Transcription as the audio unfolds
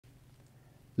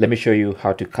Let me show you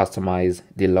how to customize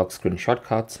the lock screen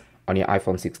shortcuts on your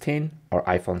iPhone 16 or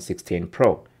iPhone 16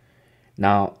 Pro.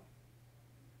 Now,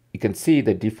 you can see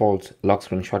the default lock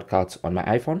screen shortcuts on my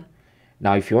iPhone.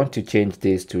 Now, if you want to change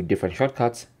this to different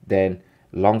shortcuts, then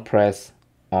long press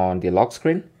on the lock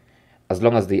screen. As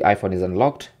long as the iPhone is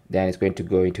unlocked, then it's going to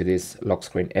go into this lock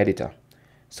screen editor.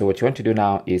 So what you want to do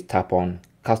now is tap on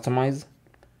Customize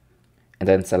and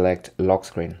then select lock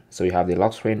screen. So you have the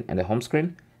lock screen and the home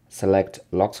screen. Select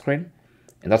lock screen,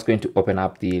 and that's going to open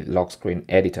up the lock screen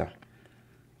editor.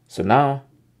 So now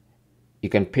you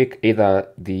can pick either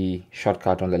the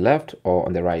shortcut on the left or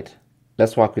on the right.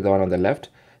 Let's work with the one on the left.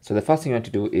 So the first thing you want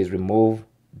to do is remove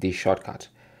the shortcut.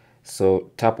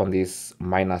 So tap on this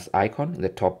minus icon in the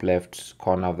top left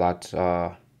corner of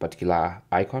that particular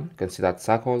icon. You can see that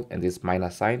circle and this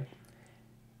minus sign.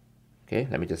 Okay,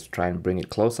 let me just try and bring it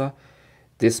closer.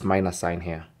 This minus sign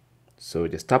here. So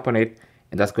just tap on it,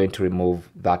 and that's going to remove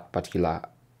that particular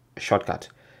shortcut.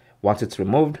 Once it's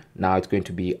removed, now it's going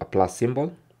to be a plus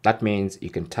symbol. That means you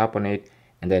can tap on it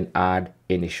and then add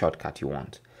any shortcut you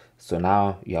want. So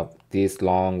now you have this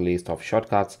long list of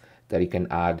shortcuts that you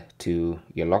can add to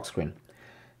your lock screen.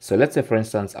 So let's say, for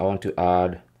instance, I want to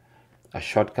add a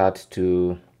shortcut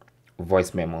to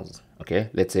voice memos. Okay,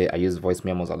 let's say I use voice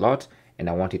memos a lot and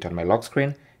I want it on my lock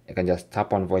screen. I can just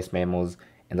tap on voice memos,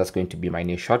 and that's going to be my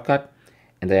new shortcut.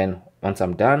 And then once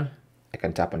I'm done, I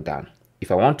can tap on done. If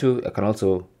I want to, I can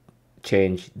also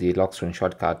change the lock screen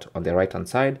shortcut on the right hand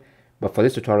side. But for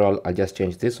this tutorial, I'll just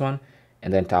change this one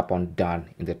and then tap on done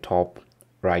in the top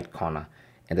right corner,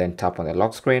 and then tap on the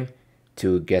lock screen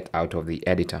to get out of the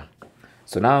editor.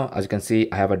 So now, as you can see,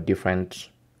 I have a different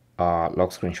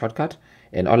lock screen shortcut,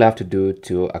 and all I have to do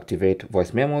to activate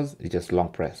voice memos is just long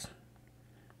press.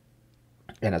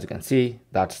 And as you can see,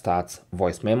 that starts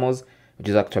voice memos, which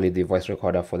is actually the voice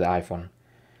recorder for the iPhone.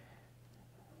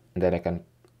 And then I can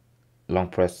long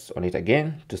press on it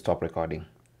again to stop recording.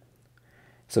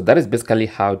 So that is basically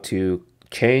how to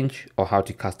change or how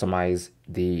to customize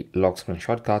the lock screen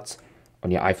shortcuts on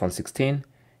your iPhone 16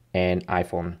 and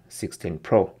iPhone 16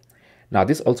 Pro. Now,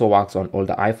 this also works on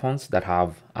older iPhones that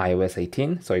have iOS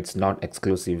 18, so it's not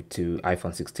exclusive to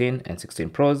iPhone 16 and 16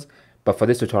 Pros. But for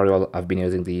this tutorial, I've been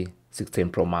using the 16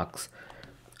 Pro Max.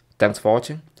 Thanks for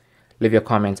watching. Leave your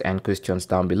comments and questions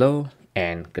down below,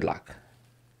 and good luck.